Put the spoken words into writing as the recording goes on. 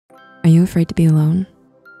Are you afraid to be alone?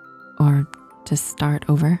 Or to start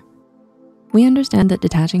over? We understand that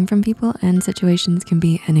detaching from people and situations can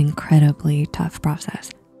be an incredibly tough process,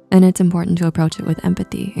 and it's important to approach it with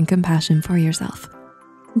empathy and compassion for yourself.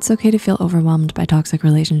 It's okay to feel overwhelmed by toxic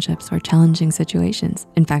relationships or challenging situations.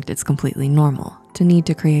 In fact, it's completely normal to need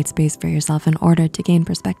to create space for yourself in order to gain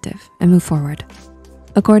perspective and move forward.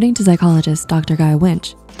 According to psychologist Dr. Guy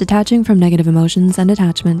Winch, detaching from negative emotions and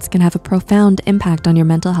attachments can have a profound impact on your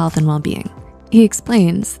mental health and well-being. He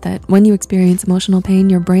explains that when you experience emotional pain,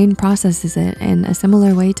 your brain processes it in a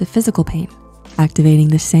similar way to physical pain, activating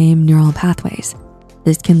the same neural pathways.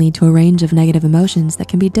 This can lead to a range of negative emotions that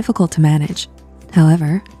can be difficult to manage.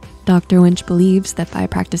 However, Dr. Winch believes that by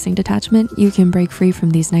practicing detachment, you can break free from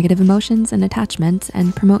these negative emotions and attachments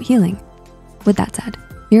and promote healing. With that said,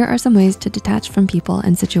 here are some ways to detach from people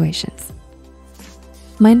and situations.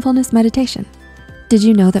 Mindfulness meditation. Did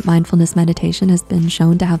you know that mindfulness meditation has been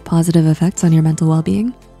shown to have positive effects on your mental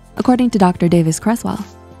well-being? According to Dr. Davis Creswell,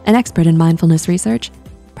 an expert in mindfulness research,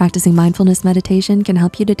 practicing mindfulness meditation can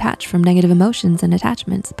help you detach from negative emotions and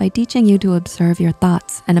attachments by teaching you to observe your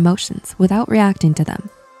thoughts and emotions without reacting to them.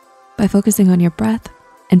 By focusing on your breath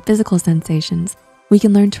and physical sensations, we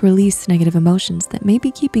can learn to release negative emotions that may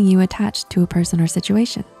be keeping you attached to a person or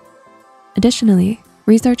situation. Additionally,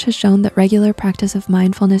 research has shown that regular practice of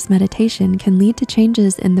mindfulness meditation can lead to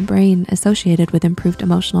changes in the brain associated with improved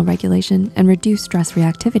emotional regulation and reduced stress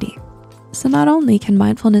reactivity. So not only can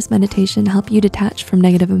mindfulness meditation help you detach from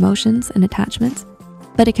negative emotions and attachments,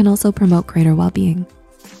 but it can also promote greater well-being.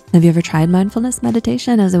 Have you ever tried mindfulness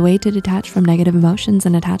meditation as a way to detach from negative emotions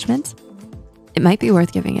and attachments? It might be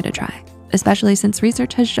worth giving it a try, especially since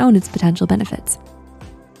research has shown its potential benefits.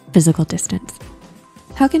 Physical distance.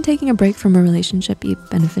 How can taking a break from a relationship be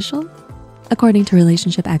beneficial? According to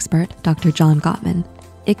relationship expert Dr. John Gottman,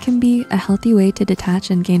 it can be a healthy way to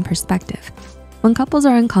detach and gain perspective. When couples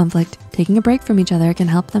are in conflict, taking a break from each other can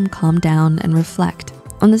help them calm down and reflect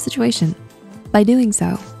on the situation. By doing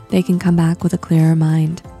so, they can come back with a clearer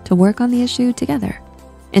mind to work on the issue together.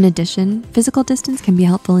 In addition, physical distance can be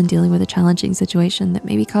helpful in dealing with a challenging situation that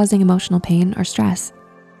may be causing emotional pain or stress.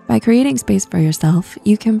 By creating space for yourself,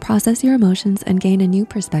 you can process your emotions and gain a new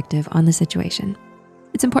perspective on the situation.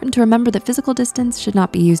 It's important to remember that physical distance should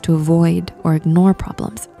not be used to avoid or ignore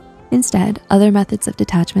problems. Instead, other methods of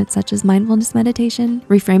detachment such as mindfulness meditation,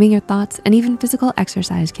 reframing your thoughts, and even physical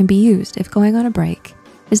exercise can be used if going on a break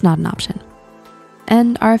is not an option,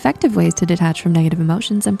 and are effective ways to detach from negative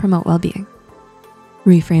emotions and promote well-being.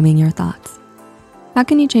 Reframing your thoughts. How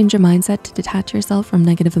can you change your mindset to detach yourself from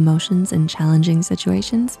negative emotions in challenging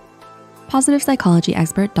situations? Positive psychology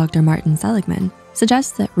expert Dr. Martin Seligman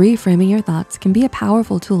suggests that reframing your thoughts can be a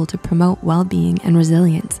powerful tool to promote well-being and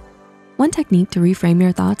resilience. One technique to reframe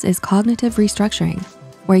your thoughts is cognitive restructuring,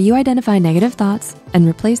 where you identify negative thoughts and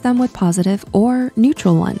replace them with positive or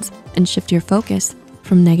neutral ones and shift your focus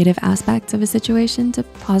from negative aspects of a situation to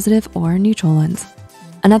positive or neutral ones.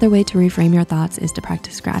 Another way to reframe your thoughts is to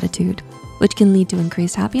practice gratitude, which can lead to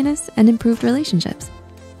increased happiness and improved relationships.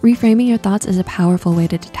 Reframing your thoughts is a powerful way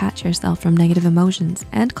to detach yourself from negative emotions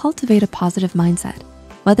and cultivate a positive mindset.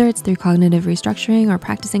 Whether it's through cognitive restructuring or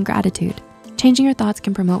practicing gratitude, changing your thoughts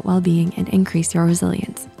can promote well-being and increase your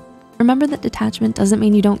resilience. Remember that detachment doesn't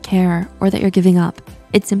mean you don't care or that you're giving up.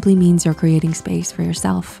 It simply means you're creating space for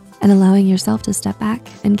yourself and allowing yourself to step back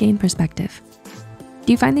and gain perspective.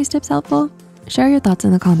 Do you find these tips helpful? Share your thoughts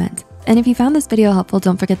in the comments. And if you found this video helpful,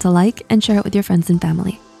 don't forget to like and share it with your friends and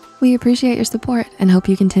family. We appreciate your support and hope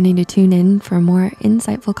you continue to tune in for more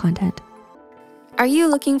insightful content. Are you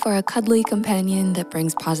looking for a cuddly companion that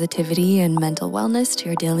brings positivity and mental wellness to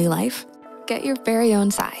your daily life? Get your very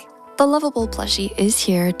own Psy. The lovable plushie is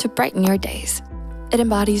here to brighten your days. It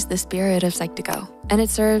embodies the spirit of Psych2Go, and it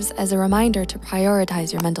serves as a reminder to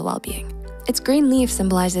prioritize your mental well-being. Its green leaf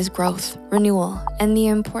symbolizes growth, renewal, and the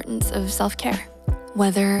importance of self-care.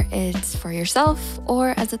 Whether it's for yourself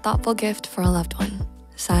or as a thoughtful gift for a loved one,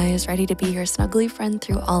 Psy is ready to be your snuggly friend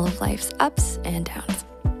through all of life's ups and downs.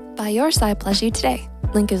 Buy your Psy plushie today.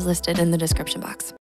 Link is listed in the description box.